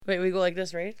Wait, we go like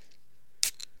this, right?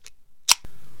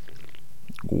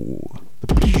 Ooh.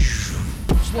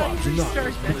 Slobs,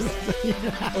 restart this.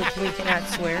 Oh, we cannot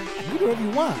swear. Do whatever you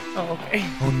want. Oh, okay.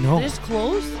 Oh, no. This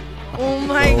close? Oh,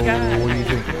 my God. What do you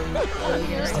think?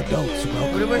 Adults,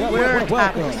 welcome. What are our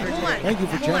Welcome. topics for today? Thank you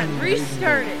for joining me.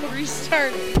 Restart it.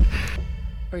 Restart it.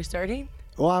 Are we starting?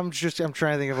 Well, I'm trying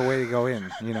to think of a way to go in,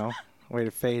 a way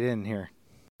to fade in here.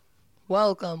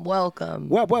 Welcome. Welcome.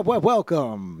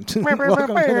 Welcome to the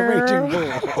Raging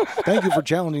Bull. Thank you for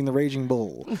challenging the Raging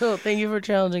Bull. No, thank you for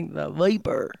challenging the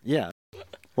Viper. Yeah.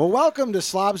 Well, welcome to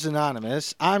Slobs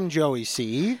Anonymous. I'm Joey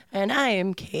C. And I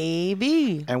am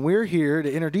KB. And we're here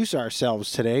to introduce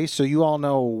ourselves today so you all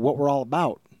know what we're all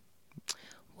about.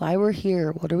 Why we're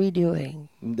here? What are we doing?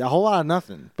 A whole lot of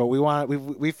nothing. But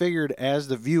we figured as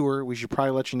the viewer, we should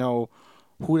probably let you know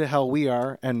who the hell we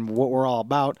are and what we're all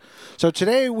about. So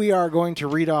today we are going to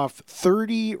read off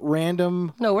 30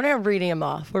 random... No, we're not reading them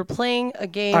off. We're playing a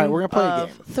game. All right, we're going to play a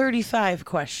game. 35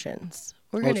 questions.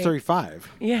 It's 35.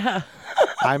 Yeah.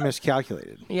 I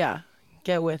miscalculated. Yeah.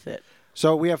 Get with it.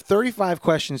 So we have 35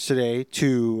 questions today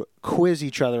to quiz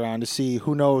each other on to see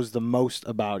who knows the most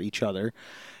about each other.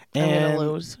 I'm going to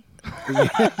lose. You're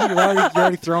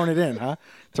already throwing it in, huh?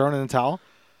 Throwing it in the towel?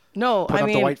 No, Putting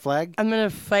up the white flag? I'm going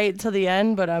to fight to the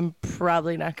end, but I'm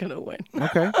probably not going to win.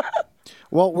 Okay.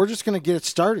 Well, we're just going to get it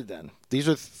started then. These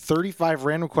are 35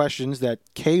 random questions that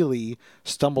Kaylee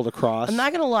stumbled across. I'm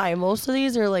not going to lie. Most of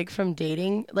these are like from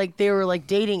dating. Like they were like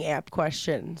dating app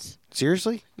questions.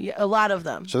 Seriously? Yeah, a lot of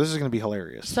them. So this is going to be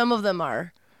hilarious. Some of them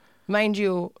are. Mind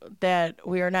you that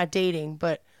we are not dating,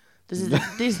 but this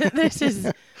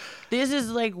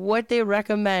is like what they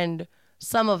recommend.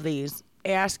 Some of these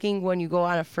asking when you go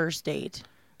on a first date.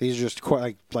 These are just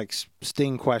like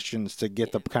sting questions to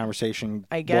get the conversation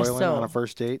boiling on a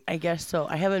first date? I guess so.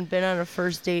 I haven't been on a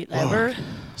first date ever,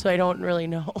 so I don't really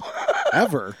know.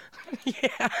 Ever? Yeah.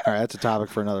 All right, that's a topic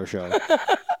for another show.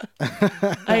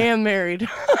 I am married.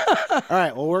 All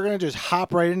right, well, we're going to just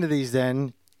hop right into these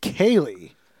then.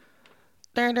 Kaylee.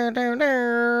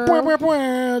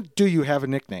 Do you have a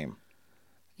nickname?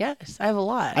 Yes, I have a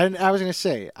lot. I was going to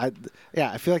say, I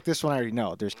feel like this one I already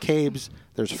know. There's Cabes,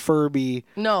 there's Furby.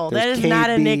 No, that is KB,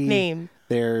 not a nickname.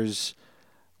 There's,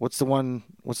 what's the one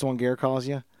Garrett calls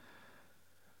you?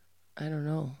 I don't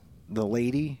know. The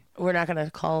lady? We're not going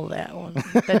to call that one.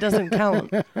 That doesn't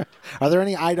count. Are there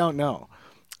any I don't know?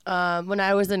 When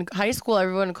I was in high school,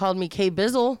 everyone called me K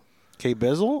Bizzle. K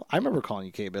Bizzle? I remember calling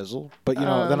you K Bizzle, but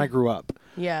then I grew up.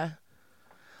 Yeah.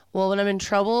 Well, when I'm in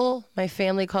trouble, my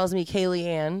family calls me Kaylee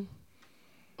Ann.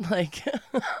 Like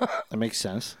that makes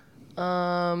sense.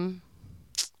 I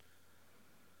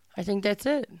think that's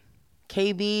it.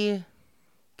 KB,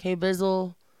 K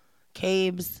Bizzle,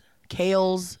 Cabes,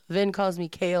 Kales. Vin calls me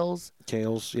Kales.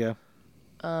 Kales, yeah.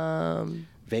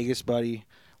 Vegas buddy,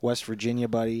 West Virginia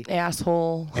buddy.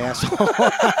 Asshole.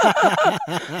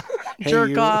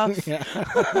 Jerk off. Yeah.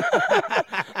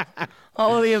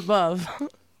 All of the above.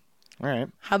 All right.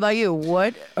 How about you?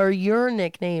 What are your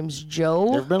nicknames,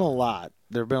 Joe? There've been a lot,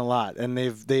 and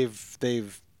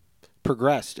they've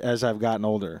progressed as I've gotten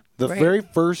older. The very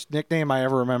first nickname I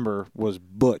ever remember was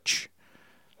Butch.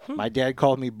 My dad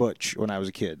called me Butch when I was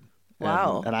a kid.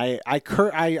 Wow. And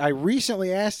I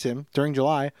recently asked him during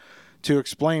July to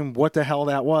explain what the hell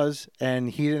that was, and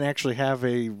he didn't actually have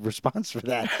a response for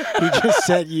that. He just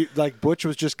said Butch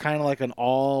was just kind of like an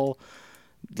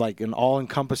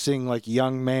all-encompassing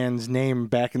young man's name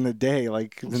back in the day, in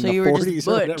so the you 40s were just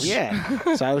or Butch. whatever.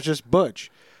 Yeah. So I was just Butch.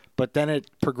 But then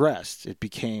it progressed.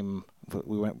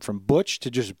 We went from Butch to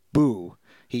just Boo.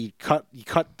 He cut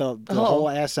the whole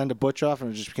ass end of Butch off,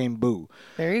 and it just became Boo.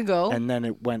 There you go. And then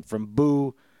it went from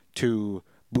Boo to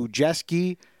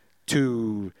Boojeski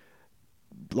to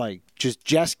just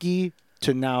Jeski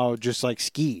to now just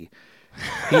Ski.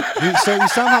 He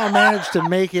somehow managed to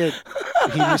make it.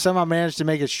 He somehow managed to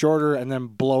make it shorter and then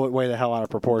blow it way the hell out of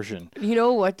proportion. You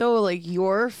know what though?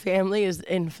 Your family is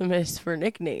infamous for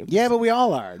nicknames. Yeah, but we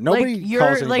all are. Nobody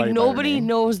calls anybody by nobody their name.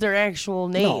 knows their actual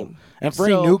name. No. And for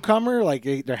any newcomer,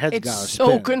 their head's got to spin. It's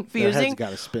so confusing. Their head's got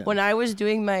to spin. When I was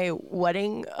doing my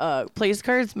wedding place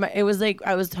cards, it was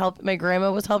my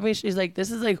grandma was helping me. She's like,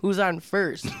 this is who's on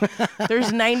first.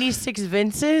 There's 96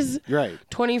 Vinces. Right.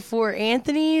 24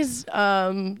 Anthonys.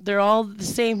 They're all the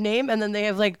same name, and then they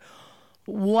have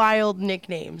wild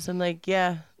nicknames. I'm like,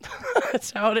 yeah, that's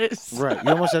how it is. Right.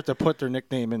 You almost have to put their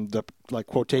nickname in the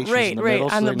quotations in the middle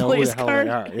on so the they know who the hell card.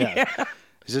 they are. Yeah.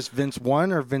 Is this Vince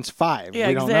 1 or Vince 5? Yeah,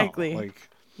 we don't exactly. know.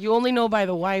 You only know by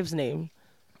the wife's name.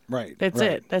 Right. That's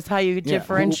right. it. That's how you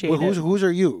differentiate it. Whose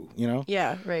are you,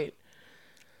 Yeah, right.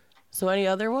 So any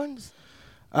other ones?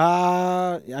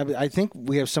 I think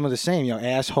we have some of the same.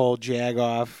 Asshole, jag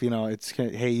off. It's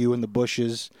hey you in the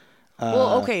bushes.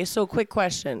 Well, okay. So, quick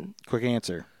question. Quick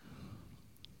answer.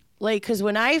 Like, because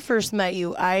when I first met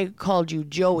you, I called you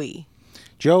Joey.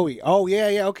 Joey. Oh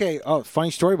yeah. Okay. Oh,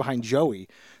 funny story behind Joey.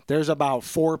 There's about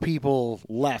 4 people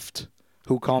left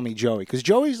who call me Joey because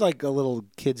Joey's like a little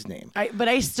kid's name. But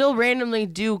I still randomly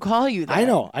do call you that. I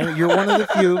know. You're one of the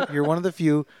few. You're one of the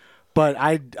few. But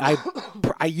I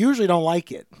usually don't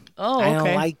like it. Oh, okay. I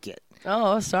don't like it.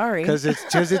 Oh, sorry. Because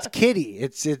it's kiddie.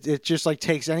 It just like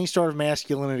takes any sort of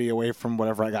masculinity away from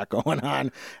whatever I got going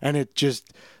on, and it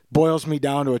just boils me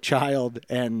down to a child.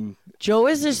 And Joe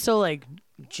is just so like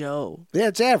Joe. Yeah,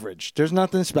 it's average. There's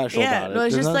nothing special about it. No,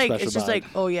 it's There's just like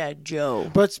oh yeah,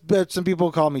 Joe. But some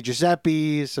people call me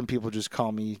Giuseppe. Some people just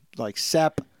call me like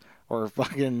Sepp. Or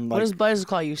fucking like, what does Buzz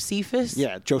call you, Cephas?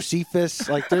 Yeah, Josephus.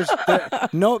 Like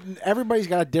everybody's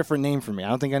got a different name for me. I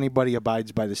don't think anybody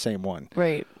abides by the same one.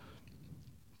 Right.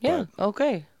 Yeah. But,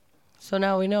 okay. So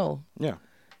now we know. Yeah.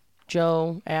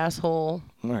 Joe, asshole.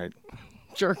 All right.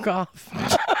 Jerk off.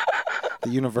 the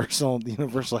universal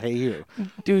hey you.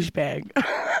 Douchebag.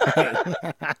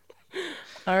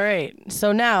 All right.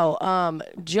 So now,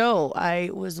 Joe,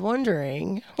 I was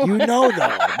wondering. Though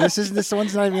this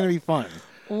one's not even gonna be fun.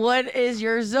 What is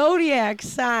your zodiac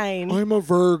sign? I'm a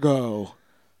Virgo.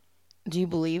 Do you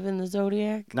believe in the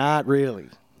zodiac? Not really.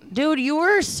 Dude, you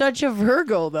were such a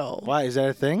Virgo, though. Why? Is that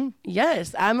a thing?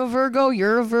 Yes. I'm a Virgo.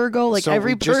 You're a Virgo. Like, so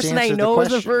every person I know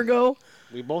is a Virgo.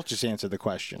 We both just answered the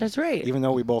question. That's right. Even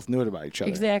though we both knew it about each other.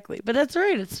 Exactly. But that's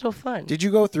right. It's still fun. Did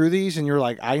you go through these and you're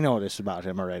like, I know this about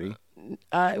him already?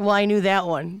 Well, I knew that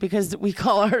one because we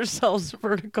call ourselves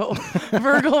Virgo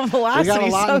Velocity. We got a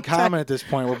lot in common at this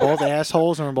point. We're both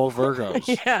assholes and we're both Virgos.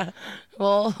 Yeah.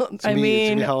 Well, it's gonna be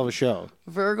a hell of a show.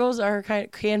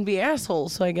 Virgos can be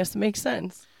assholes, so I guess it makes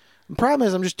sense. The problem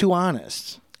is I'm just too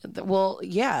honest. Well,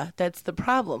 yeah, that's the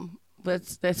problem.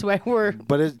 That's why we're.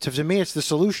 But to me, it's the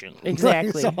solution.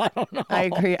 Exactly. So I don't know. I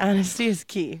agree. Honesty is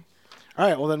key. All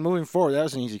right. Well, then moving forward, that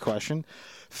was an easy question.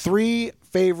 3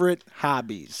 favorite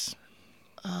hobbies.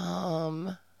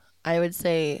 I would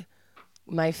say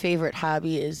my favorite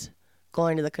hobby is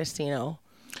going to the casino.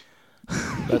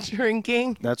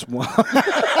 Drinking. That's one.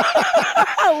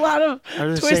 A lot of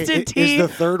twisted tea. Is the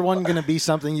third one going to be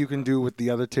something you can do with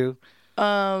the other 2?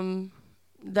 Then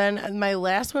my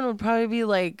last one would probably be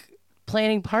like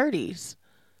planning parties.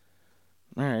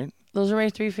 All right. Those are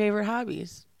my 3 favorite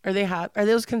hobbies. Are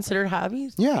those considered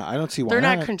hobbies? Yeah, I don't see why They're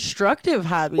not constructive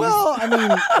hobbies. Well, I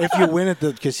mean, if you win at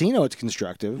the casino, it's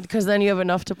constructive. Because then you have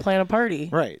enough to plan a party.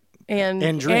 Right.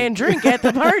 And drink at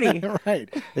the party. Right.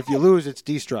 If you lose, it's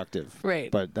destructive. Right.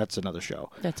 But that's another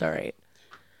show. That's all right.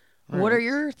 What are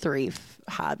your 3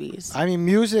 hobbies? I mean,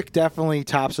 music definitely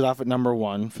tops it off at number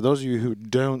 1. For those of you who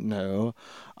don't know,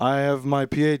 I have my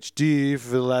PhD for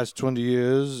the last 20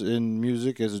 years in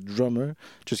music as a drummer.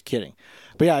 Just kidding.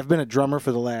 But yeah, I've been a drummer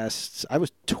for I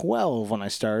was 12 when I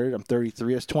started. I'm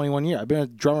 33. That's 21 years. I've been a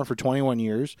drummer for 21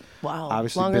 years. Wow.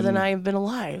 Obviously longer than I have been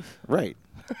alive. Right.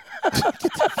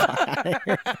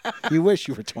 You wish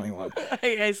you were 21.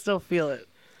 I still feel it.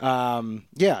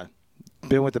 Yeah.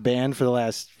 Been with the band for the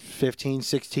last 15,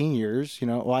 16 years.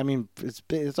 Well, I mean,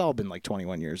 it's all been like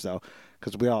 21 years, though,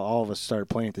 because all of us started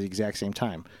playing at the exact same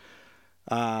time.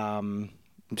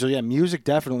 So, yeah, music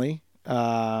definitely.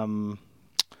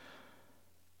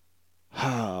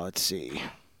 Let's see.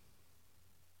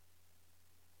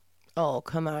 Oh,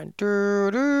 come on. I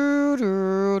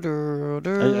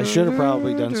should have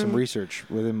probably done some research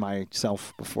within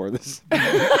myself before this.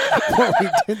 Before we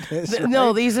did this. Right?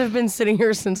 No, these have been sitting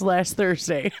here since last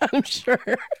Thursday, I'm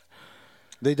sure.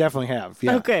 They definitely have.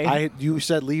 Yeah. Okay. You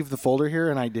said leave the folder here,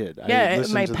 and I did. Yeah,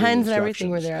 my pens and everything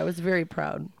were there. I was very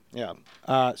proud. Yeah.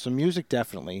 So music,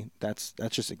 definitely. That's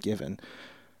just a given.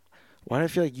 Why do I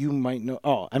feel like you might know?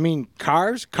 Oh, I mean,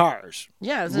 cars.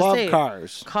 Yeah, I was love say,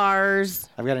 cars. Cars.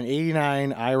 I've got an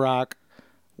 '89 IROC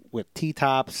with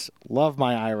T-tops. Love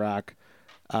my IROC.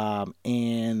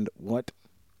 And what?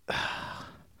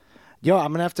 Yo,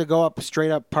 I'm gonna have to go up straight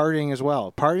up partying as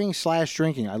well. Partying /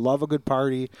 drinking. I love a good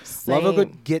party. Same. Love a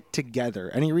good get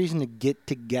together. Any reason to get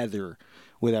together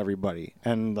with everybody,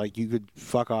 and like you could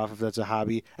fuck off if that's a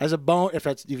hobby. As a if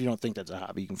you don't think that's a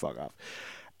hobby, you can fuck off.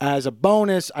 As a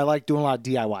bonus, I like doing a lot of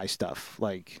DIY stuff.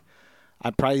 Like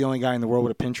I'm probably the only guy in the world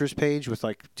with a Pinterest page with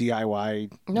like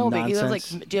DIY No, but you have like,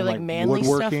 nonsense do you have and, like manly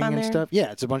stuff woodworking on and there? stuff.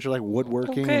 Yeah, it's a bunch of like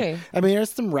woodworking. Okay. I mean, there's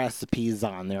some recipes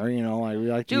on there. You know, I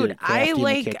like to Dude, get crafty in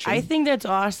the kitchen. I think that's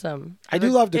awesome. I do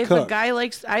love to if cook. a guy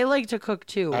likes, I like to cook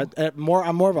too. I'm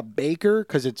more of a baker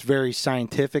because it's very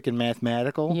scientific and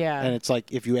mathematical. Yeah. And it's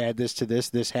like if you add this to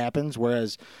this happens.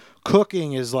 Whereas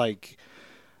cooking is like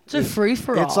it's a free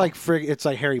for all. it's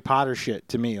like Harry Potter shit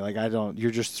to me. Like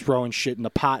you're just throwing shit in the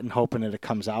pot and hoping that it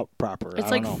comes out proper. It's I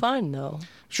like don't know. fun though.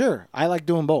 Sure, I like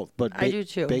doing both, but I do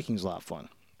too. Baking's a lot of fun.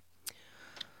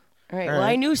 All right. All Well,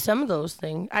 right. I knew some of those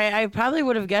things. I probably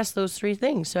would have guessed those 3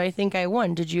 things, so I think I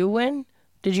won. Did you win?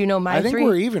 Did you know my I think 3?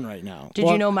 we're even right now. Did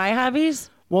you know my hobbies?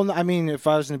 Well, I mean, if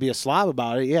I was going to be a slob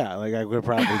about it, yeah, like I would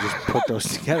probably just put those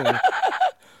together.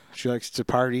 She likes to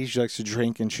party, she likes to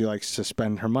drink, and she likes to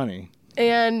spend her money.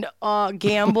 And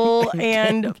gamble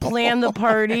and plan the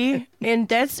party, and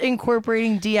that's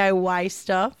incorporating DIY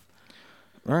stuff.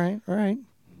 All right.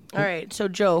 All right, so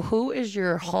Joe, who is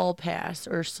your hall pass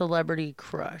or celebrity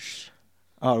crush?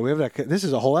 Oh, we have that. This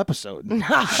is a whole episode.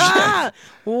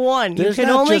 One. There's you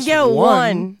can not only just get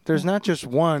one. There's not just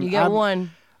one. You get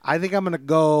one. I think I'm gonna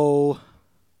go.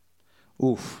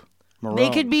 Oof. Marone. They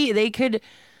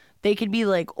could be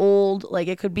like old, like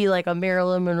it could be like a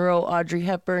Marilyn Monroe, Audrey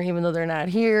Hepburn, even though they're not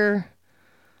here.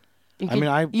 You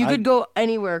could go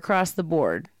anywhere across the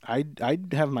board. I'd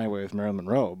have my way with Marilyn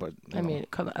Monroe, but I mean,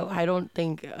 I don't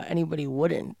think anybody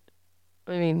wouldn't.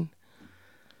 I mean,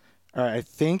 all right. I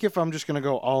think if I'm just gonna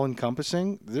go all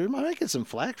encompassing, there might get some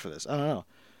flack for this. I don't know.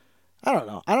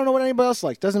 I don't know what anybody else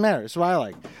likes. Doesn't matter. It's what I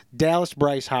like. Dallas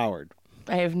Bryce Howard.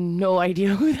 I have no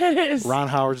idea who that is. Ron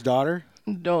Howard's daughter.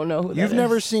 Don't know who that is. You've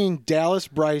never seen Dallas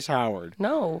Bryce Howard.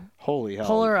 No. Holy hell.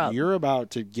 Pull her up. You're about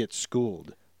to get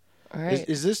schooled. All right.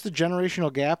 Is this the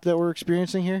generational gap that we're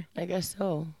experiencing here? I guess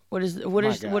so. What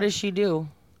does she do?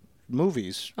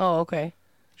 Movies. Oh, okay.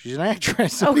 She's an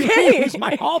actress. Okay. It's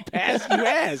my hall pass.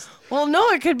 Yes. Well, no,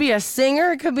 it could be a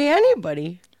singer. It could be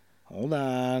anybody. Hold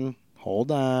on.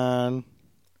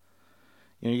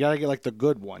 You got to get like the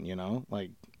good one,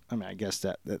 Like, I mean, I guess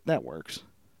that works.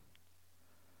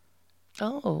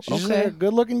 Oh, She's okay. a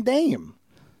good-looking dame.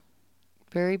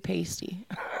 Very pasty.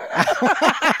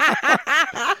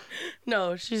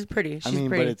 No, she's pretty. She's pretty.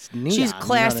 pretty. But it's neon. She's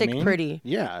classic you know what I mean? pretty.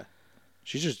 Yeah.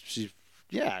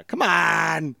 Yeah. Come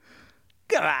on.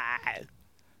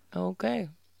 Okay.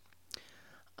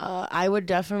 I would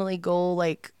definitely go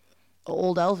like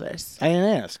old Elvis. I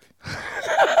didn't ask.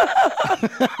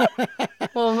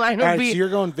 Well, mine would All right, be. so you're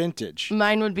going vintage.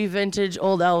 Mine would be vintage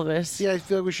old Elvis. Yeah, I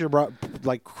feel like we should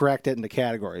have cracked it into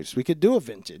categories. We could do a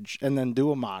vintage and then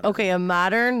do a modern. Okay, a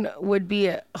modern would be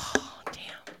oh,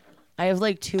 damn. I have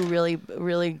like 2 really,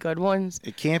 really good ones.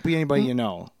 It can't be anybody you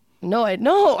know. No, I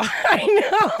know.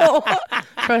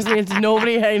 Trust me, it's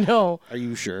nobody I know. Are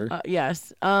you sure?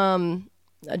 Yes.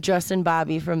 Justin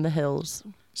Bobby from The Hills.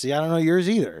 See, I don't know yours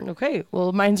either. Okay,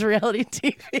 well, mine's reality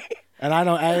TV. And I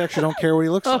actually don't care what he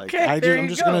looks like. I'm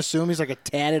just going to assume he's like a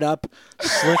tatted up,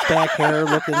 slick back hair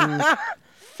looking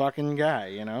fucking guy,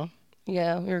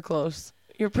 Yeah, you're close.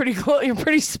 You're pretty close. You're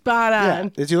pretty spot on. Yeah.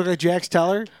 Does he look like Jax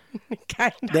Teller?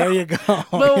 Kind of. There you go.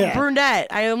 But Yeah. brunette.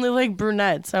 I only like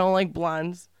brunettes. I don't like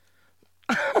blondes.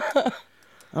 I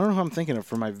don't know who I'm thinking of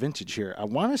for my vintage here. I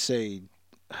want to say,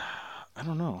 I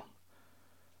don't know.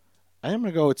 I am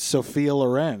going to go with Sophia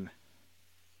Loren.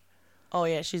 Oh,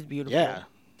 yeah, she's beautiful. Yeah.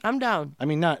 I'm down. I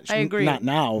mean, I agree. Not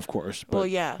now, of course. But, Well,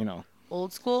 yeah.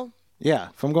 Old school? Yeah.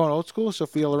 If I'm going old school,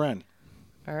 Sophia Loren.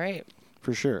 All right.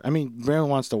 For sure. I mean,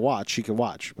 Marilyn wants to watch. She can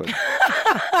watch. But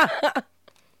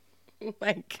Oh,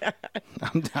 my God.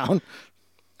 I'm down.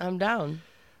 I'm down.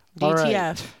 All DTF.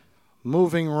 right.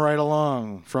 Moving right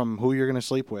along from who you're going to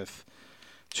sleep with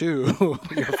to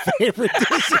your favorite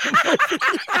Disney movie.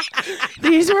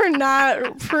 These were not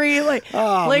man.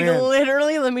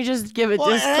 Literally, let me just give a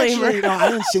disclaimer. Actually,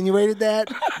 I insinuated that.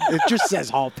 It just says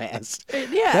hall pass.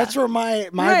 Yeah. That's where my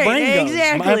Right, brain goes.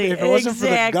 exactly, If it wasn't for the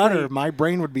exactly. gutter, my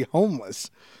brain would be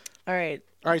homeless. All right.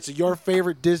 All right, so your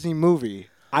favorite Disney movie.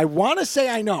 I want to say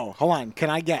I know. Hold on. Can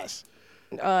I guess?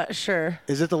 Sure.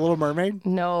 Is it The Little Mermaid?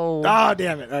 No. Oh,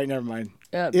 damn it. All right, never mind.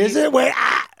 Is it? Wait.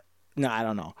 No, I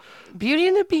don't know. Beauty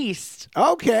and the Beast.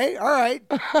 Okay. All right.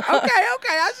 Okay.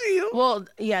 I see you. Well,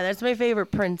 yeah, that's my favorite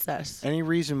princess. Any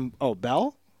reason? Oh,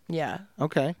 Belle? Yeah.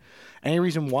 Okay. Any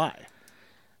reason why?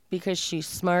 Because she's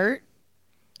smart.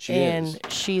 She and is.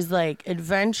 she's like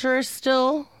adventurous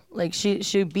still. Like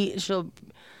she'll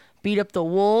beat up the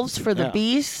wolves for the Yeah.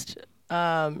 beast.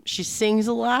 She sings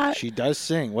a lot. She does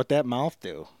sing. What that mouth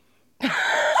do?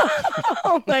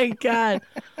 Oh my God.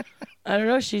 I don't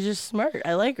know. She's just smart.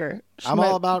 I like her. I'm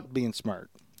all about being smart.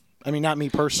 I mean, not me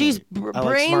personally. She's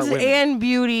brains and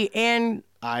beauty and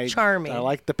charming. I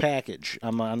like the package.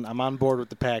 I'm on board with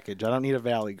the package. I don't need a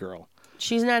valley girl.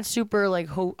 She's not super like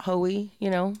hoey, you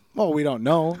know. Well, we don't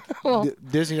know. Well,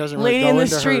 Disney doesn't really lady go in the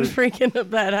into street her... freaking the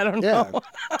bed. I don't know.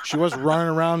 She was running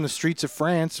around the streets of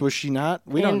France, was she not?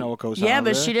 We don't know what goes on. Yeah,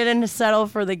 but there. she didn't settle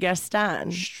for the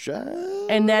Gaston.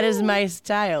 And that is my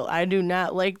style. I do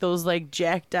not like those like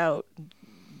jacked out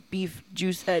beef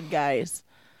juice head guys.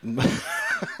 Look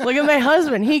at my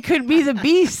husband. He could be the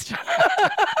beast. I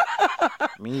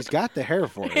mean, he's got the hair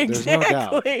for it. Exactly. There's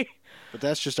no doubt. But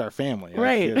that's just our family.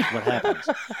 Right. That's what happens.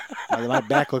 My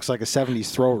back looks like a 70s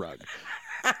throw rug.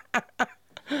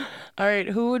 All right.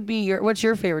 Who would be what's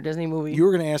your favorite Disney movie? You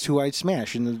were going to ask who I'd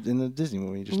smash in the Disney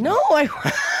movie. Just no, I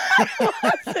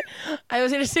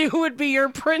was going to say who would be your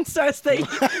princess,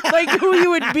 like who you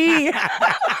would be.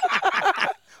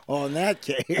 Well, in that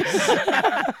case,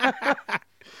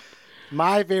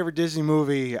 my favorite Disney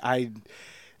movie,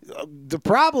 the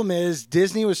problem is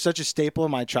Disney was such a staple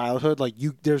in my childhood. Like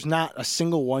there's not a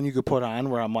single one you could put on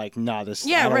where I'm like, nah, this.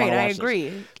 Yeah, right. I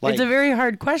agree. Like, it's a very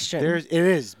hard question. It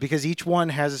is because each one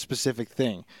has a specific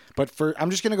thing. But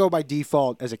I'm just gonna go by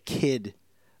default as a kid,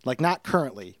 like not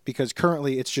currently, because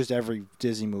currently it's just every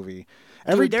Disney movie.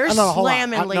 Dude, they're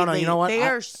slamming lately. No, you know what? They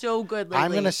are so good lately.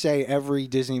 I'm gonna say every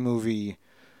Disney movie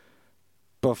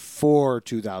before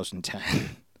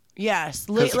 2010. Yes,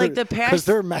 like the past, because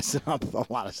they're messing up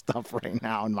a lot of stuff right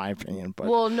now, in my opinion. But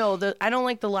well, no, I don't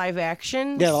like the live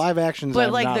actions. Yeah, the live actions,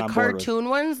 but like the cartoon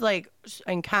ones, like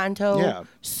Encanto, yeah,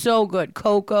 so good.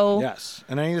 Coco, yes,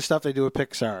 and any of the stuff they do with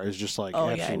Pixar is just like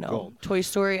I know. Gold. Toy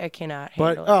Story, I cannot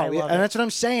handle it. Yeah, and that's what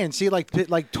I'm saying. See,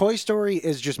 like Toy Story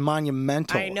is just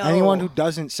monumental. I know. Anyone who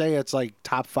doesn't say it's like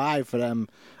top 5 for them,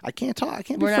 I can't talk. I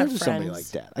can't be friends with somebody like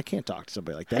that. I can't talk to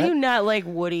somebody like that. Are you not like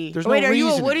Woody? There's Wait, no are you a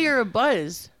reasoning. Woody or a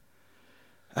Buzz?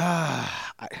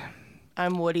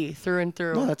 I'm Woody through and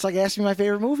through. No, that's like asking my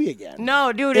favorite movie again.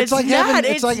 No, dude, it's like not.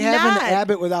 It's like having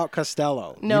Abbott without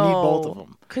Costello. No, you need both of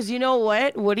them. Because you know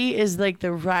what? Woody is like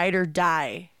the ride or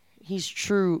die. He's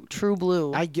true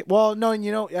blue. Yeah,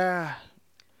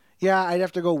 I'd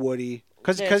have to go Woody.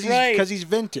 Because he's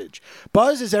vintage.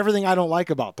 Buzz is everything I don't like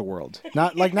about the world.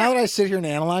 Not like now that I sit here and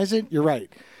analyze it, you're right.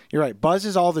 You're right. Buzz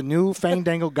is all the new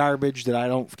fandangled garbage that I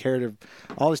don't care to.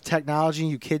 All this technology,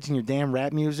 you kids and your damn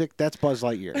rap music, that's Buzz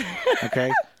Lightyear.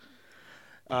 Okay?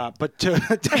 But to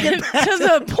get back to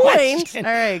the point. All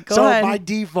right, go ahead. So by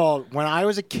default, when I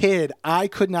was a kid, I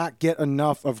could not get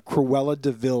enough of Cruella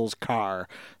de Vil's car.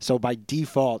 So by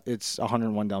default, it's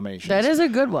 101 Dalmatians. That is a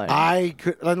good one. I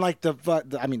could, and like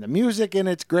the music in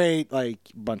it's great. Like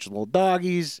a bunch of little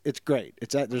doggies, it's great.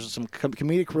 There's some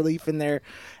comedic relief in there,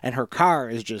 and her car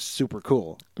is just super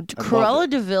cool. Cruella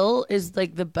de Vil is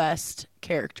like the best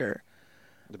character.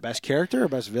 The best character or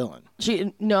best villain?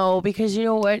 No, because you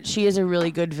know what? She is a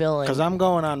really good villain. Because I'm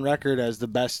going on record as the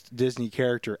best Disney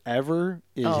character ever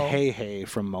is Hey Hey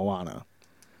from Moana.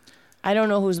 I don't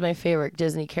know who's my favorite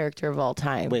Disney character of all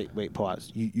time. Wait, pause.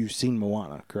 You've seen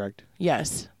Moana, correct?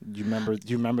 Yes. Do you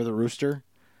remember the rooster?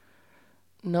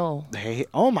 No. Hey,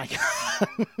 oh my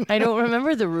God. I don't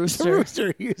remember the rooster. The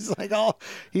rooster. He's like,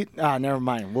 never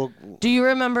mind. Do you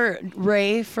remember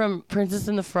Ray from Princess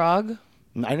and the Frog?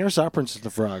 I never saw Princess and the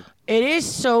Frog. It is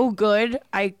so good.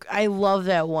 I love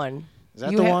that one. Is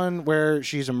that the one where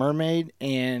she's a mermaid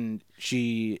and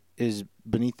she is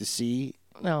beneath the sea?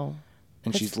 No.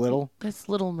 And she's little? That's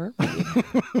Little Mermaid.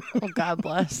 Oh, God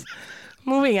bless.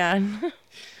 Moving on.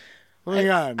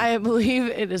 I believe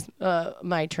it is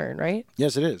my turn, right?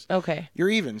 Yes, it is. Okay. You're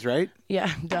evens, right?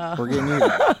 Yeah, duh. We're getting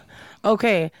even.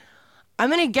 Okay. I'm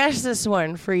going to guess this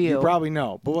one for you. You probably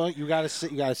know, but you gotta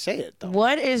say it, though.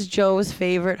 What is Joe's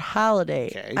favorite holiday?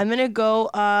 Okay. I'm going to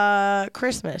go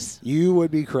Christmas. You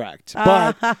would be correct.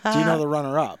 But do you know the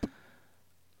runner-up?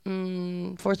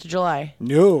 4th of July.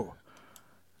 No.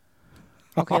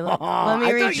 Okay, let me retry. I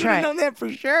thought you would have known that for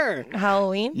sure.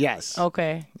 Halloween? Yes.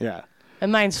 Okay. Yeah.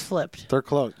 And mine's flipped. They're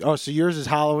close. Oh, so yours is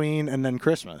Halloween and then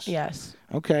Christmas. Yes.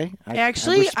 Okay.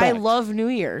 Actually, I love New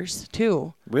Year's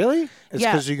too. Really? It's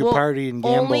because you can party and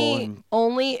gamble.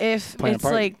 Only if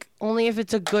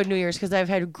it's a good New Year's, because I've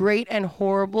had great and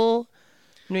horrible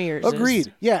New Year's.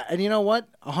 Agreed. Yeah, and you know what?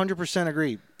 100%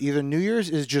 agree. Either New Year's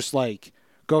is just like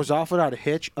goes off without a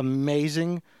hitch,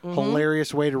 amazing,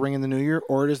 hilarious way to ring in the new year,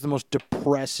 or it is the most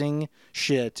depressing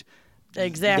shit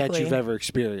that you've ever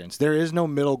experienced. There is no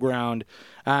middle ground.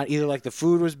 Either like the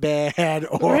food was bad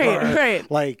or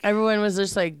like everyone was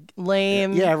just like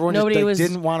lame. Yeah, everyone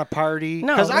didn't want to party.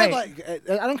 No, because I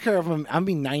don't care if I'm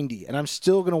being 90 and I'm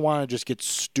still gonna want to just get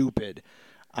stupid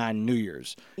on New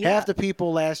Year's. Yeah. Half the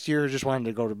people last year just wanted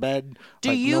to go to bed.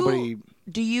 Do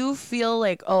you feel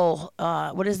like,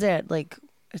 what is that? Like,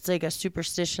 it's like a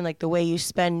superstition, like the way you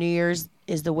spend New Year's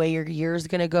is the way your year's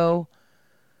going to go?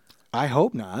 I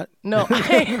hope not. No.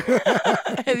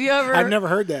 Have you ever? I've never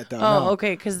heard that, though. Oh, no.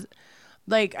 okay, because...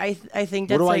 Like, I think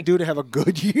that's what do like... I do to have a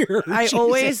good year? I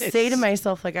always say to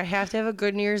myself, like, I have to have a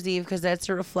good New Year's Eve because that's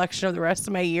a reflection of the rest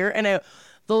of my year. And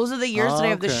those are the years that I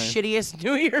have the shittiest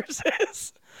New Year's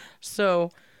is.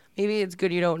 So maybe it's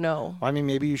good you don't know. I mean,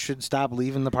 maybe you should stop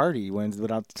leaving the party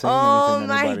without saying anything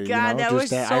to anybody. Oh, my God. That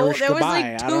was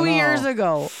like 2 years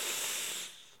ago.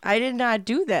 I did not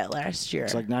do that last year.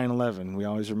 It's like 9/11. We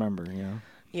always remember,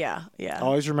 Yeah.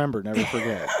 Always remember, never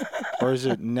forget. Or is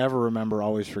it never remember,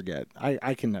 always forget?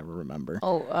 I can never remember.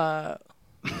 I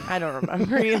don't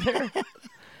remember either.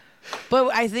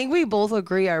 But I think we both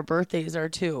agree our birthdays are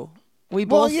too. We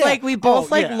both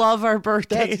love our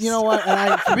birthdays. You know what?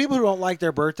 And for people who don't like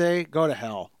their birthday, go to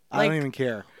hell. I don't even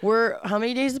care. We're how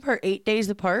many days apart? 8 days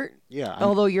apart? Yeah.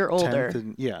 Although you're older.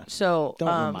 Yeah. So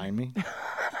don't remind me.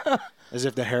 As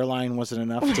if the hairline wasn't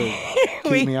enough to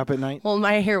keep me up at night. Well,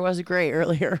 my hair was gray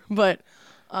earlier, but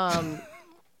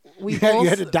you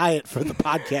had to dye it for the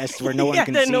podcast where no one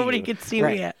can see you. Nobody could see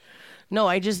me yet. No,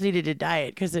 I just needed to dye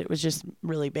it because it was just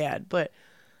really bad. But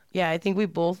yeah, I think we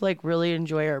both like really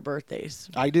enjoy our birthdays.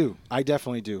 I do. I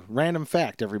definitely do. Random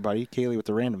fact, everybody. Kaylee with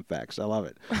the random facts. I love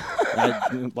it.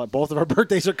 Both of our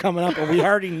birthdays are coming up, and we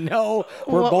already know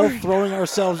we're both throwing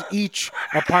ourselves each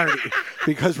a party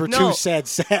because we're two sad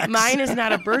sacks. Mine is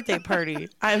not a birthday party.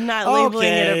 I'm not labeling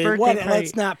it a birthday party.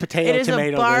 Let's not potato tomato. It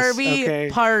is a Barbie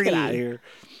party. Get out of here.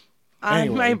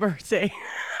 On my birthday.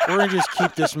 We're going to just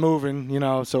keep this moving,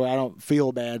 so I don't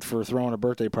feel bad for throwing a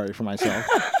birthday party for myself.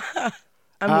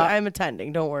 I'm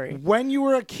attending. Don't worry. When you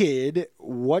were a kid,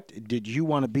 what did you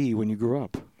want to be when you grew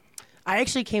up? I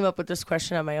actually came up with this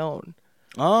question on my own.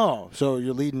 Oh, so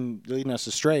you're leading us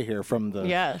astray here from the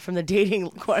dating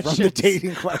questions. From the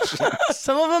dating questions.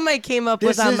 Some of them I came up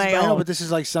with on my own. I know, but this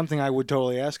is like something I would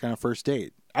totally ask on a first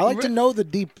date. I like to know the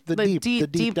deep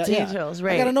details,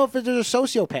 right? I gotta know if they're a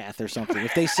sociopath or something.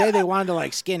 If they say they wanted to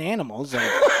like skin animals,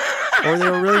 or they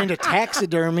were really into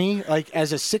taxidermy, like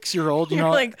as a 6-year-old, You're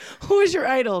like, who is your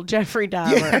idol? Jeffrey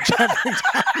Dahmer. Yeah, Jeffrey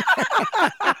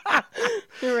Dahmer.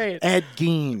 You're right. Ed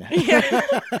Gein. Yeah.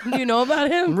 Do you know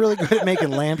about him? I'm really good at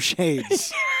making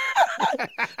lampshades.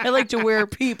 I like to wear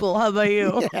people. How about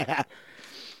you? Yeah.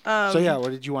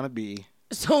 What did you want to be?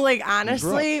 So, like,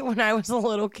 honestly, when I was a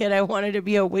little kid, I wanted to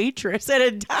be a waitress at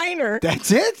a diner. That's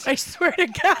it? I swear to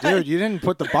God. Dude, you didn't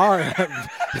put the bar,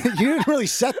 you didn't really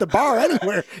set the bar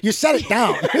anywhere. You set it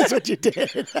down. That's what you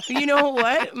did. You know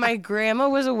what? My grandma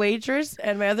was a waitress,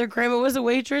 and my other grandma was a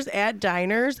waitress at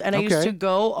diners, and I used to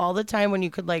go all the time when you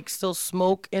could, like, still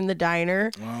smoke in the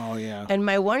diner. Oh, yeah. And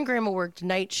my one grandma worked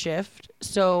night shift,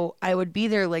 so I would be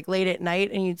there, like, late at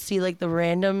night, and you'd see, like, the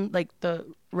random, like, the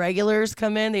regulars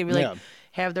come in. They'd be, like... Yeah.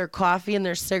 Have their coffee and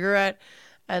their cigarette,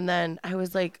 and then I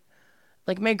was like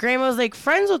my grandma was like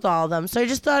friends with all of them, so I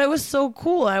just thought it was so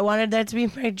cool. I wanted that to be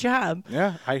my job.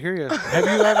 Yeah, I hear you.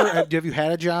 Have you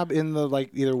had a job in the like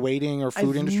either waiting or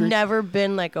food industry? I've never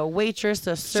been like a waitress,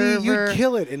 a server. See, you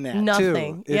kill it in that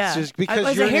nothing. Too. It's just because I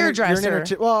was a hairdresser.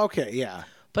 Well, okay, yeah.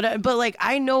 But like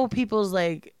I know people's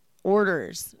like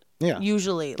orders. Yeah.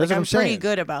 Usually, that's like I'm pretty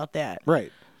good about that.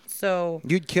 Right. So I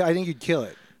think you'd kill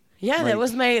it. Yeah, that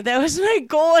was my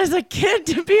goal as a kid,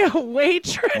 to be a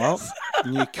waitress. Well,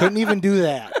 you couldn't even do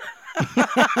that.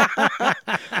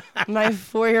 My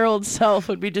 4-year-old self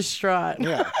would be distraught.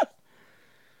 Yeah.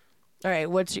 All right,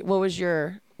 what did little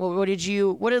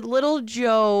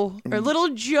Joe or little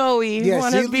Joey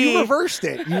want to be? You reversed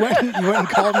it. You went and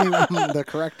called me the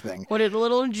correct thing. What did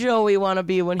little Joey want to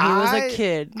be when he was a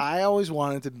kid? I always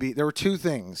wanted to be. There were two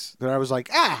things that I was like,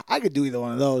 I could do either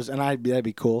one of those, and that'd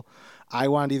be cool. I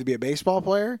wanted to either be a baseball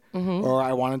player or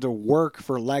I wanted to work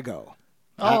for Lego.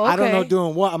 Oh, okay. I don't know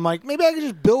doing what. I'm like, maybe I could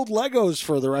just build Legos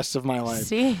for the rest of my life.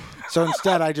 See? So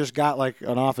instead, I just got like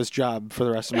an office job for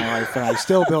the rest of my life, and I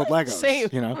still build Legos. Same.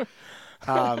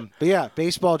 But yeah,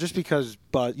 baseball, just because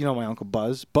Buzz, my Uncle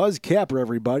Buzz Capper,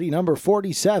 everybody, number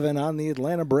 47 on the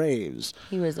Atlanta Braves.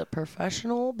 He was a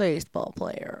professional baseball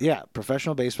player. Yeah,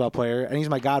 professional baseball player, and he's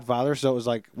my godfather, so it was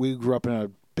like we grew up in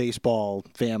a baseball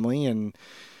family, and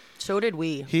so did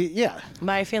we.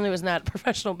 My family was not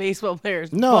professional baseball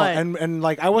players. No, and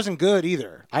like I wasn't good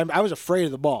either. I was afraid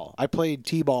of the ball. I played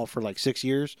t-ball for like 6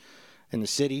 years in the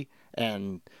city,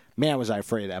 and man, was I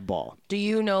afraid of that ball. Do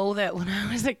you know that when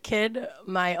I was a kid,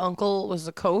 my uncle was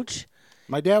a coach?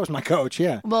 My dad was my coach,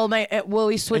 yeah. Well,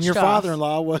 we switched And your off.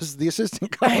 father-in-law was the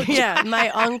assistant coach. Yeah, my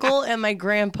uncle and my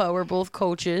grandpa were both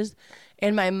coaches,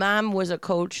 and my mom was a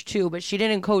coach too, but she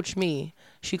didn't coach me.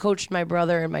 She coached my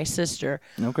brother and my sister.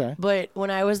 Okay. But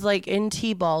when I was like in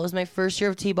T-ball, it was my first year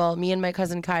of T-ball, me and my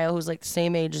cousin Kyle, who's like the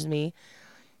same age as me,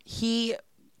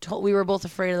 we were both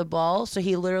afraid of the ball, so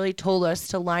he literally told us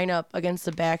to line up against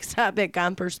the backstop at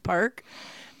Gompers Park.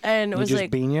 And it was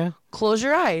like, bean you? Close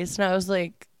your eyes. And I was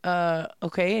like,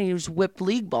 okay. And he just whipped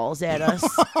league balls at us.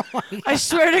 I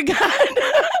swear to God.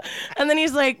 And then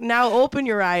he's like, now open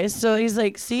your eyes. So he's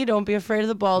like, see, don't be afraid of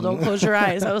the ball. Don't close your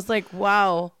eyes. I was like,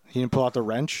 wow. He didn't pull out the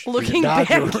wrench? Looking back,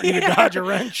 you could dodge a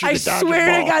wrench. I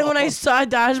swear to God, when I saw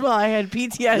dodgeball, I had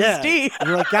PTSD. Yeah.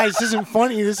 You're like, guys, this isn't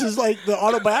funny. This is like the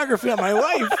autobiography of my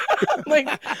life. Like,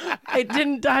 I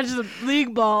didn't dodge the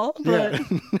league ball, but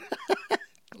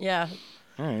yeah.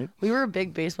 All right. We were a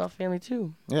big baseball family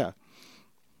too. Yeah.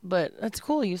 But that's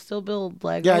cool. You still build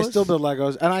Legos? Yeah, I still build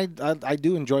Legos. And I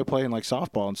do enjoy playing like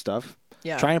softball and stuff.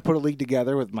 Yeah. Trying to put a league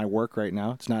together with my work right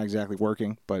now. It's not exactly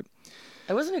working, but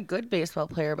I wasn't a good baseball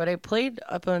player, but I played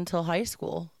up until high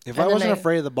school. if I wasn't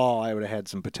afraid of the ball, I would have had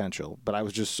some potential. But I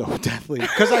was just so deathly.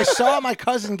 Because I saw my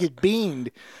cousin get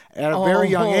beamed at a very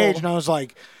young age, and I was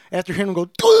like, after hearing him go,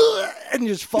 and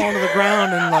just fall to the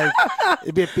ground, and like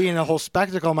it being a whole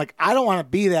spectacle, I'm like, I don't want to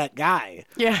be that guy.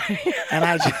 Yeah. And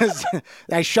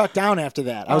I shut down after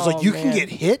that. I was like, you can get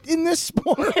hit in this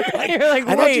sport? Like, You're like,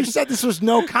 I thought wait. you said this was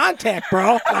no contact,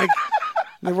 bro. Like,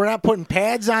 we're not putting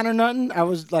pads on or nothing. I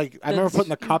was like, I remember putting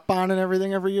the cup on and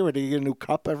everything every year. Or do you get a new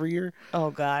cup every year?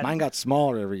 Oh, God. Mine got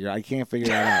smaller every year. I can't figure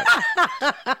that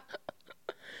out.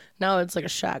 Now it's like a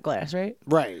shot glass, right?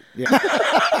 Right. Yeah.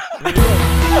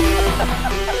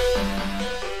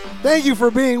 Thank you for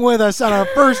being with us on our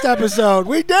first episode.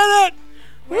 We did it!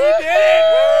 We did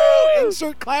it! Woo!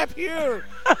 Insert clap here.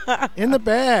 In the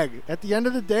bag. At the end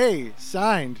of the day.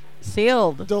 Signed.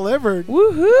 Sealed. Delivered.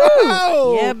 Woohoo!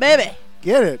 Oh! Yeah, baby.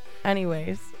 Get it.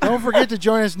 Anyways. Don't forget to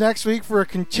join us next week for a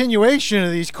continuation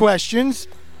of these questions.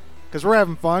 Because we're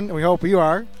having fun, and we hope you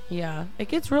are. Yeah. It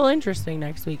gets real interesting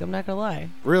next week. I'm not going to lie.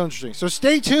 Real interesting. So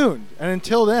stay tuned. And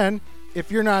until then,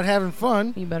 if you're not having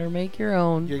fun, You better make your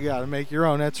own. you got to make your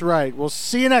own. That's right. We'll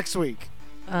see you next week.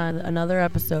 On another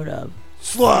episode of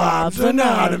Slobs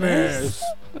Anonymous.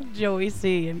 Joey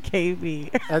C. and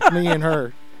KB. That's me and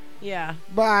her. Yeah.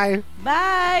 Bye.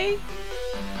 Bye.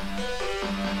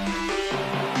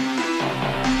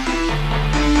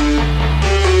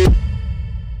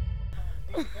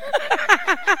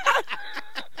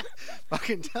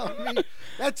 Fucking telling me.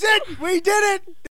 That's it. We did it.